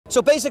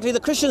So basically the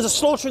Christians are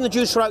slaughtering the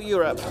Jews throughout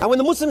Europe. And when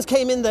the Muslims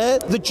came in there,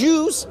 the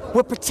Jews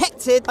were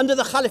protected under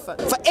the Caliphate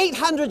for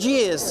 800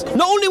 years.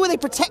 Not only were they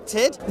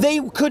protected,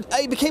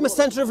 it became a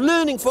center of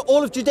learning for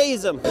all of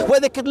Judaism, where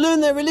they could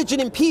learn their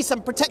religion in peace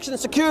and protection and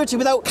security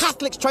without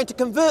Catholics trying to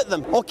convert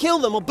them or kill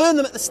them or burn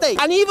them at the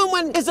stake. And even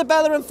when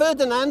Isabella and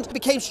Ferdinand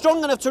became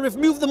strong enough to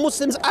remove the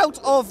Muslims out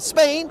of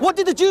Spain, what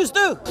did the Jews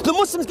do? The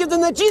Muslims give them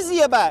their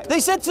jizya back.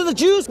 They said to the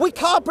Jews, we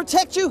can't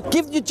protect you,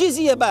 give your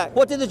jizya back.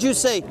 What did the Jews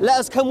say? Let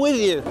us come with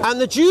you. And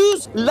the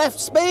Jews left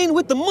Spain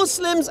with the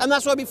Muslims, and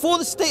that's why before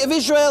the state of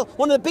Israel,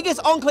 one of the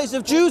biggest enclaves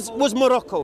of Jews was Morocco.